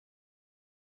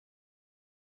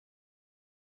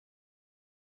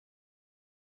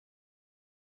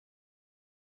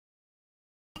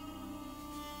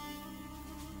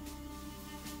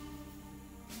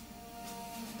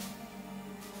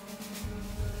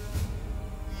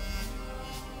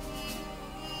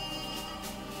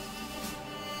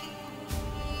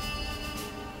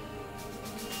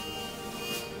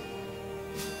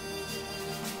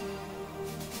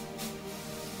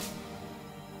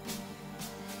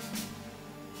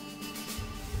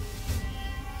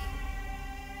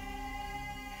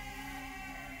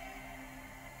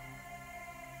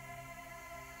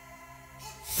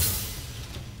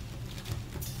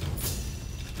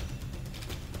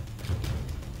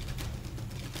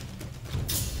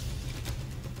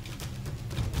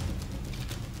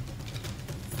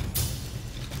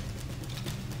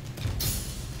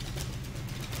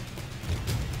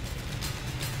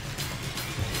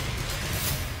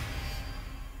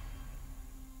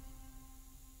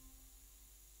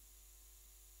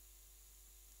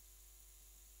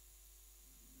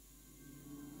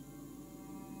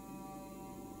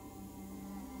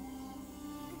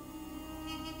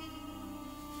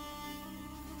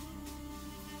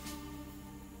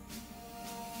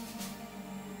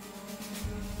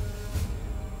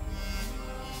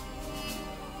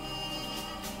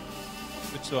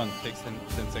switch on. Takes 10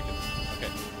 seconds.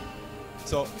 Okay.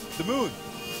 So the moon.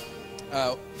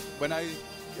 When I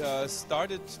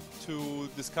started to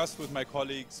discuss with my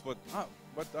colleagues what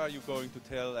are you going to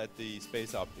tell at the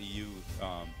SpaceUp EU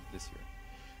this year,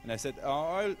 and I said,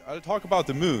 I'll talk about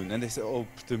the moon. And they said, oh,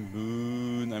 the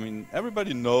moon. I mean,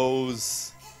 everybody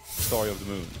knows the story of the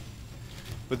moon.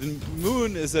 But the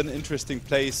moon is an interesting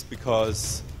place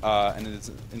because, and it's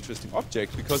an interesting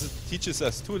object because it teaches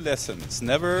us two lessons.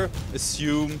 Never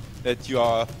assume that you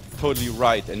are totally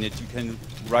right and that you can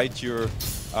write your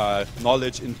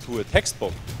knowledge into a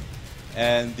textbook.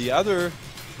 And the other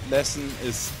lesson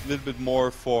is a little bit more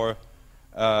for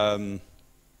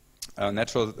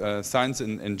natural science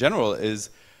in general, is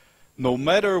no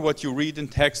matter what you read in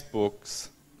textbooks,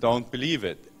 don't believe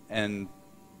it. And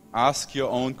ask your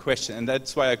own question, and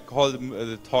that's why I call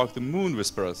the talk the Moon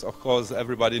Whisperers. Of course,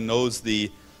 everybody knows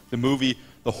the movie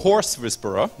The Horse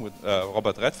Whisperer with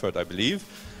Robert Redford, I believe.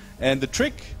 And the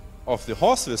trick of the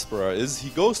Horse Whisperer is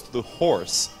he goes to the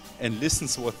horse and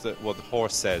listens what the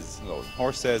horse says. So the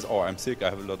horse says, "Oh, I'm sick. I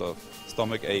have a lot of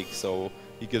stomach ache." So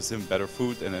he gives him better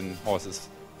food, and then the horse is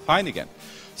fine again.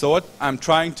 So what I'm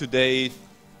trying today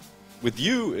with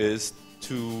you is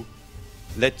to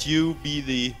let you be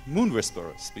the moon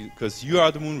whisperers, because you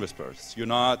are the moon whisperers. You're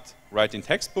not writing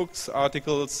articles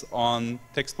on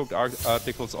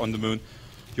the moon.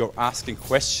 You're asking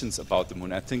questions about the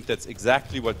moon. I think that's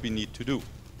exactly what we need to do.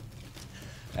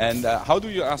 And how do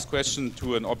you ask questions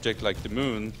to an object like the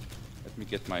moon? Let me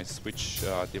get my switch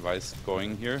device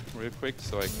going here real quick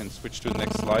so I can switch to the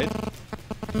next slide.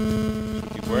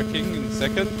 Should be working in a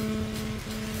second.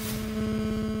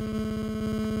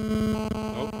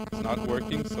 Not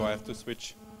working, so I have to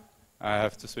switch.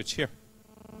 Here.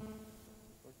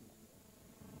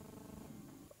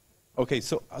 Okay,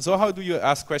 so how do you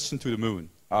ask questions to the moon?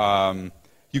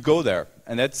 You go there,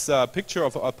 and that's a picture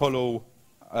of Apollo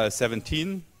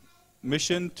 17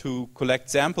 mission to collect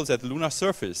samples at the lunar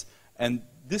surface. And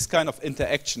this kind of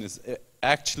interaction is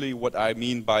actually what I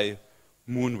mean by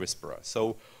moon whisperer.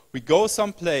 So we go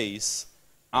someplace,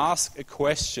 ask a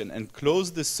question, and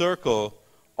close the circle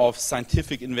of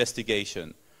scientific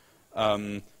investigation.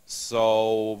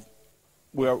 So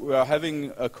we are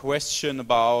having a question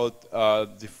about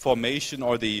the formation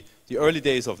or the early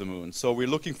days of the moon. So we're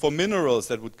looking for minerals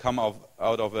that would come out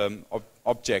of an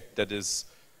object that is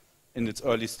in its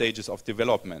early stages of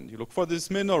development. You look for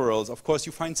these minerals. Of course,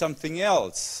 you find something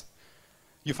else.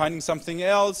 You're finding something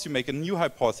else. You make a new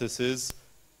hypothesis.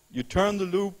 You turn the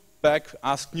loop back,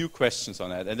 ask new questions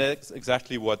on that. And that's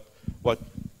exactly what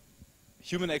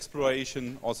human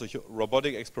exploration, also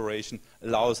robotic exploration,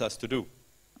 allows us to do.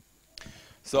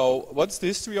 So what's the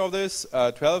history of this?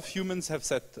 12 humans have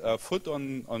set foot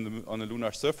on the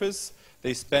lunar surface.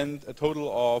 They spent a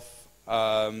total of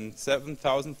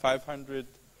 7,500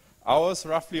 hours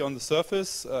roughly on the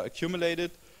surface accumulated.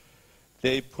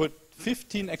 They put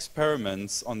 15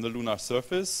 experiments on the lunar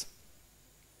surface,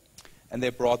 and they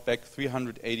brought back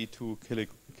 382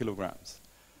 kilograms.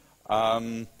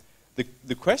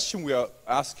 The question we are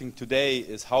asking today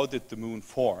is, how did the moon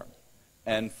form?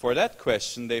 And for that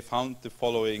question, they found the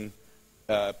following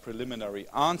preliminary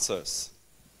answers.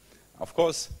 Of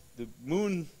course, the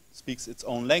moon speaks its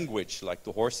own language, like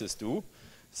the horses do.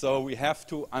 So we have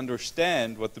to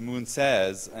understand what the moon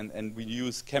says, and we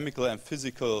use chemical and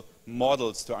physical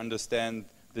models to understand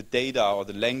the data or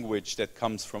the language that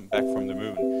comes back from the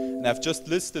moon. And I've just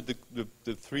listed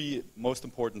the three most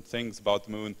important things about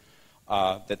the moon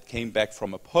that came back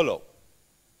from Apollo.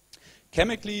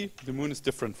 Chemically, the moon is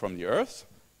different from the Earth.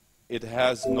 It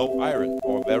has no iron,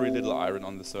 or very little iron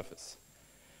on the surface.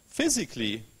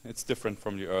 Physically, it's different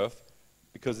from the Earth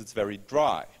because it's very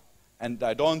dry. And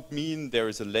I don't mean there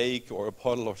is a lake or a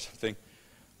puddle or something.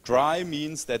 Dry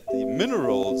means that the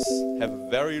minerals have a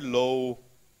very low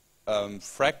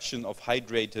fraction of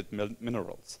hydrated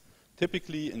minerals.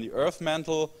 Typically, in the Earth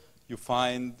mantle, you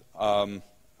find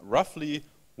roughly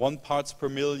 1 parts per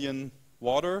million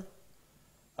water,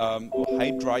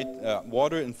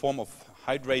 water in form of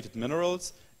hydrated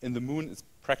minerals. In the moon, it's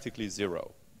practically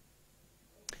zero.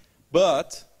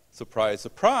 But, surprise,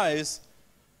 surprise,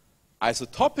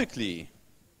 isotopically,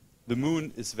 the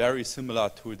moon is very similar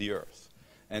to the Earth.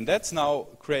 And that's now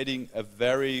creating a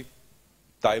very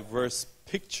diverse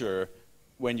picture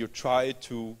when you try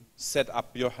to set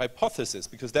up your hypothesis,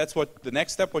 because that's what the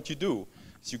next step what you do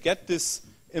is you get this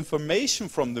information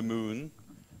from the moon,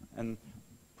 and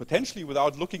potentially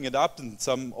without looking it up in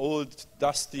some old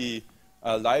dusty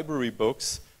library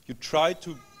books, you try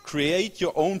to create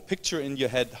your own picture in your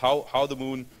head how the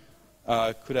moon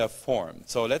could have formed.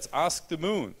 So let's ask the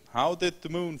moon, how did the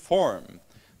moon form?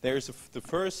 there's the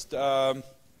first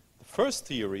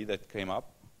theory that came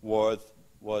up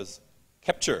was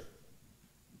capture.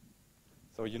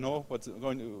 So you know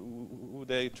who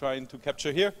they're trying to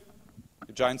capture here?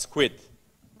 A giant squid.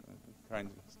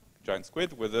 Giant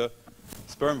squid with a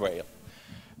sperm whale.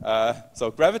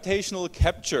 So gravitational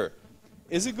capture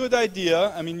is a good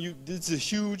idea. I mean, it's a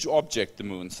huge object, the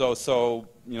moon. So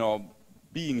you know,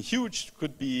 being huge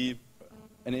could be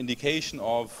an indication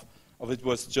of it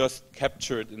was just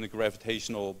captured in the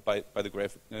gravitational by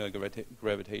the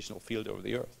gravitational field over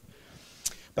the Earth.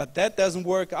 But that doesn't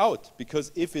work out,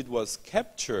 because if it was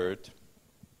captured,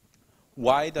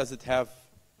 why does it have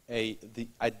the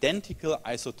identical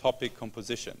isotopic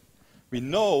composition? We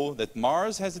know that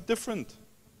Mars has a different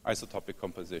isotopic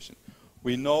composition.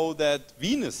 We know that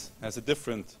Venus has a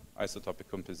different isotopic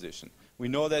composition. We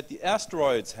know that the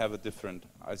asteroids have a different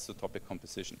isotopic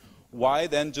composition. Why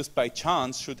then, just by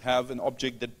chance, should have an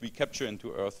object that we capture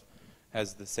into Earth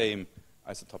has the same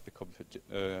isotopic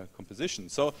composition?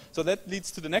 So that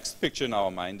leads to the next picture in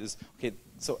our mind is, okay,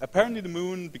 so apparently the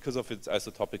moon, because of its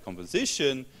isotopic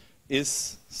composition,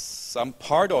 is some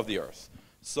part of the Earth.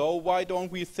 So why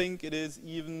don't we think it is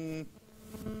even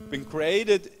been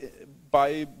created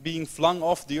by being flung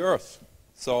off the Earth?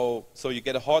 So you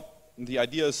get the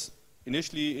idea is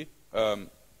initially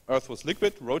Earth was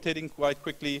liquid, rotating quite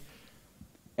quickly,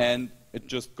 and it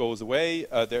just goes away.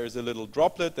 There is a little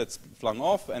droplet that's flung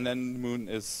off, and then the moon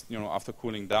is, you know, after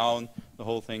cooling down, the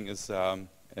whole thing is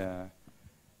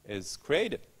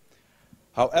created.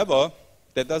 However,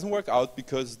 that doesn't work out,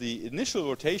 because the initial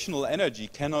rotational energy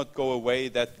cannot go away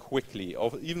that quickly.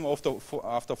 Even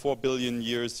after 4 billion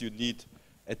years, you need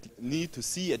to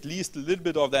see at least a little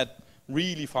bit of that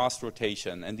really fast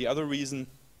rotation. And the other reason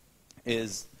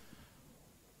is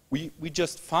we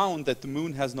just found that the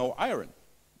moon has no iron.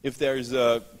 If there is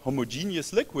a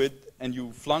homogeneous liquid and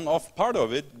you flung off part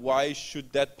of it, why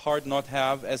should that part not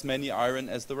have as many iron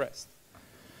as the rest?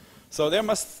 So there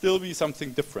must still be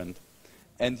something different.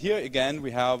 And here again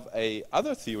we have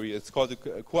other theory. It's called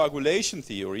the coagulation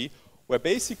theory, where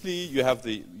basically you have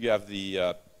the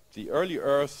early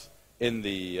Earth in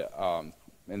the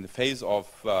phase of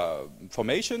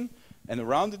formation, and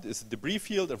around it is a debris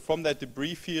field, and from that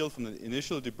debris field, from the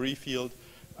initial debris field,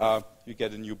 you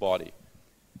get a new body.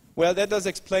 Well, that does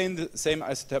explain the same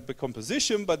isotopic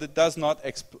composition, but it does not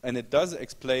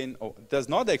explain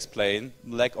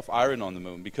lack of iron on the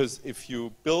moon, because if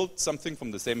you build something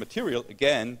from the same material,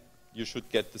 again, you should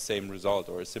get the same result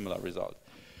or a similar result.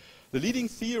 The leading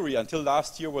theory until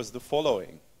last year was the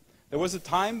following. There was a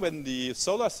time when the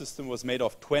solar system was made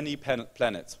of 20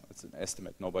 planets. That's an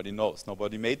estimate. Nobody knows.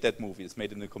 Nobody made that movie. It's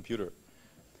made in the computer.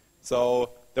 So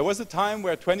there was a time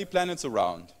where 20 planets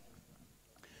around.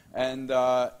 And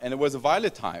it was a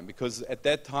violet time, because at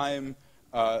that time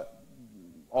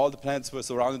all the planets were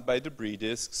surrounded by debris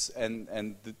disks,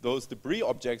 and those debris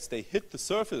objects, they hit the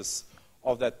surface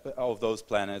of those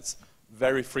planets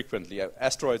very frequently.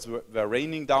 Asteroids were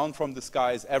raining down from the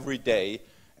skies every day,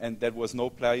 and there was no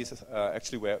place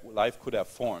actually where life could have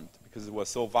formed, because it was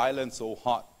so violent, so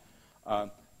hot.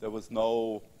 There was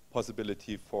no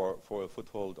possibility for a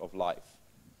foothold of life.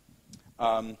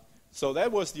 So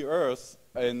that was the Earth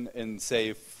in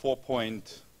say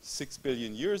 4.6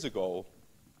 billion years ago,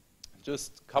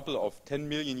 just a couple of 10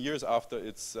 million years after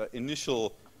its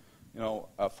initial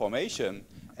formation.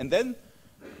 And then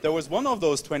there was one of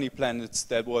those 20 planets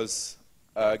that was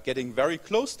getting very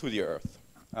close to the Earth.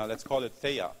 Let's call it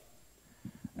Theia.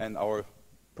 And our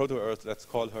proto-Earth, let's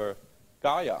call her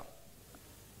Gaia.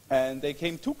 And they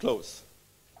came too close,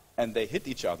 and they hit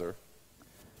each other.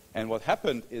 And what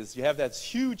happened is you have that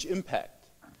huge impact.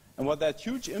 And what that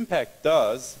huge impact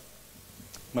does,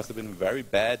 must have been a very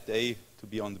bad day to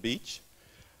be on the beach.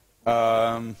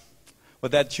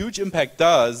 What that huge impact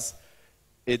does,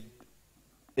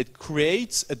 it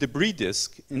creates a debris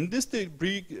disk. In this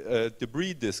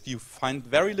debris disk, you find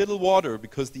very little water,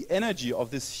 because the energy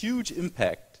of this huge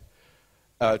impact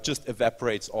just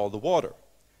evaporates all the water.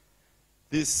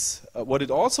 This, what it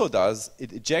also does,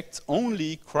 it ejects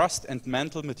only crust and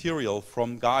mantle material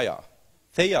from Gaia.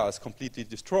 Theia is completely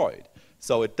destroyed.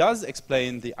 So it does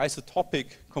explain the isotopic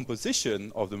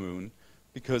composition of the moon,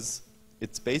 because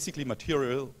it's basically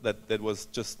material that was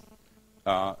just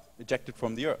ejected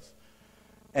from the Earth.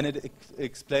 And it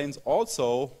explains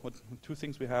also two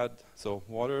things we had, so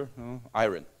water,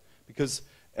 iron. Because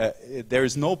there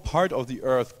is no part of the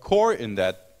Earth core in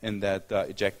that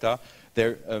ejecta,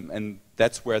 and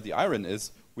that's where the iron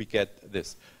is. We get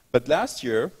this. But last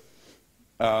year,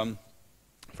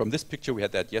 from this picture, we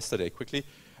had that yesterday quickly,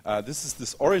 This is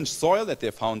this orange soil that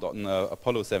they found on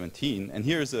Apollo 17, and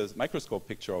here's a microscope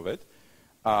picture of it.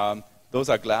 Those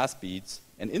are glass beads,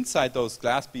 and inside those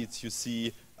glass beads you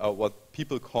see what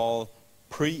people call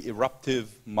pre-eruptive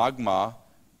magma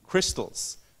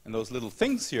crystals. And those little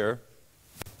things here,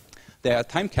 they are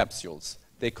time capsules.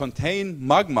 They contain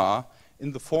magma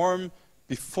in the form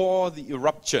before the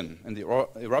eruption, and the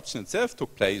eruption itself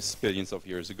took place billions of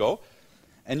years ago.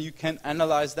 And you can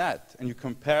analyze that, and you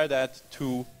compare that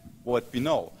to what we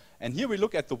know. And here we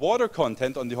look at the water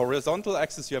content. On the horizontal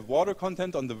axis you have water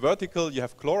content, on the vertical you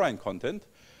have chlorine content.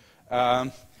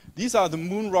 These are the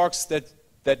moon rocks that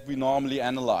we normally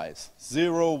analyze.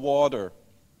 0 water.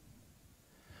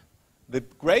 The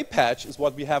gray patch is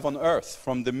what we have on Earth.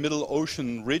 From the Middle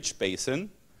Ocean Ridge Basin,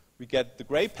 we get the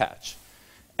gray patch.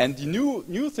 And the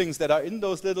new things that are in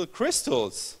those little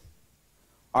crystals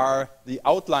are the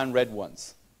outline red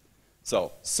ones.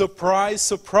 So, surprise,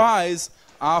 surprise,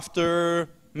 after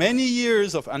many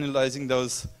years of analyzing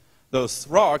those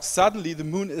rocks, suddenly the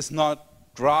moon is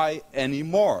not dry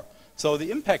anymore. So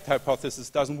the impact hypothesis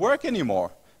doesn't work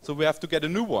anymore. So we have to get a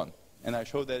new one. And I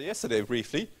showed that yesterday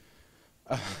briefly.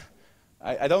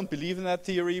 I don't believe in that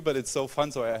theory, but it's so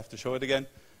fun, so I have to show it again.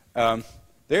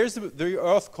 There's the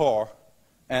Earth core,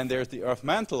 and there's the Earth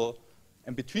mantle,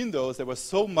 and between those there was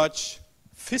so much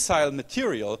fissile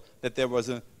material that there was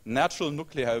a natural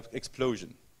nuclear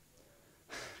explosion.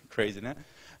 Crazy, no?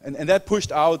 And that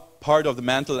pushed out part of the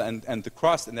mantle and the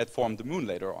crust, and that formed the moon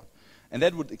later on. And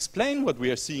that would explain what we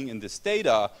are seeing in this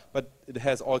data, but it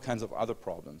has all kinds of other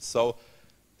problems.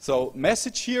 So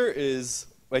message here is,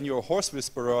 when you're a horse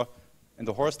whisperer, and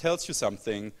the horse tells you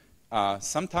something,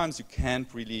 sometimes you can't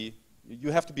really,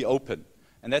 you have to be open.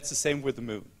 And that's the same with the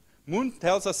moon. Moon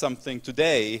tells us something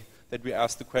today that we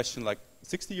asked the question like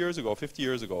 60 years ago, 50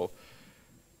 years ago,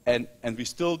 and we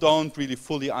still don't really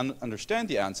fully understand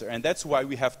the answer. And that's why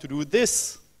we have to do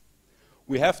this.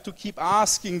 We have to keep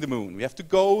asking the moon. We have to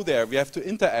go there. We have to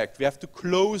interact. We have to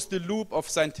close the loop of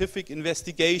scientific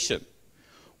investigation.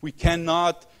 We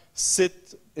cannot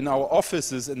sit in our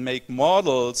offices and make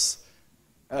models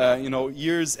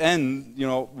years end,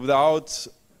 without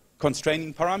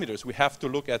constraining parameters. We have to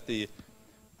look at the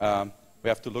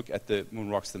moon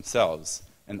rocks themselves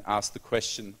and ask the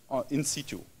question in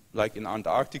situ. Like in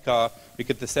Antarctica, we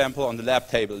get the sample on the lab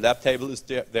table. Lab table is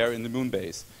there in the moon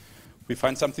base. We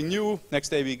find something new. Next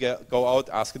day we go out,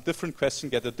 ask a different question,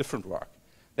 get a different rock.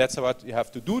 That's what you have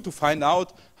to do to find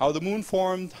out how the moon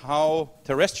formed, how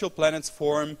terrestrial planets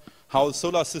form, how the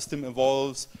solar system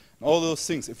evolves, all those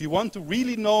things. If you want to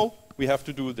really know, we have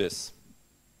to do this.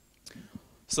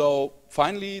 So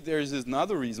finally, there's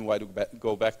another reason why to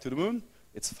go back to the moon.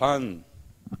 It's fun.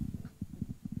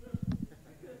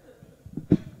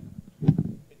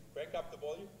 Break up the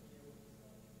volume.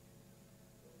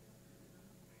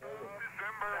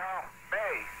 December,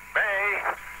 May,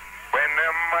 when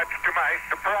much to my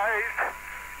surprise,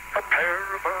 a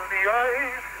pair of bunny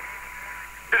eyes.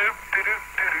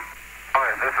 Oh,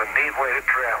 is this a neat way to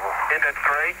travel? Isn't it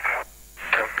great?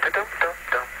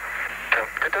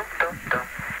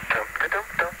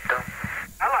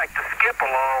 I like to skip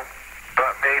along,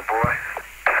 but me, boy.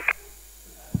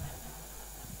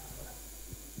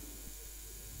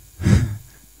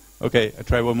 Okay, I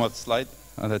try one more slide.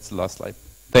 That's the last slide.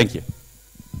 Thank you.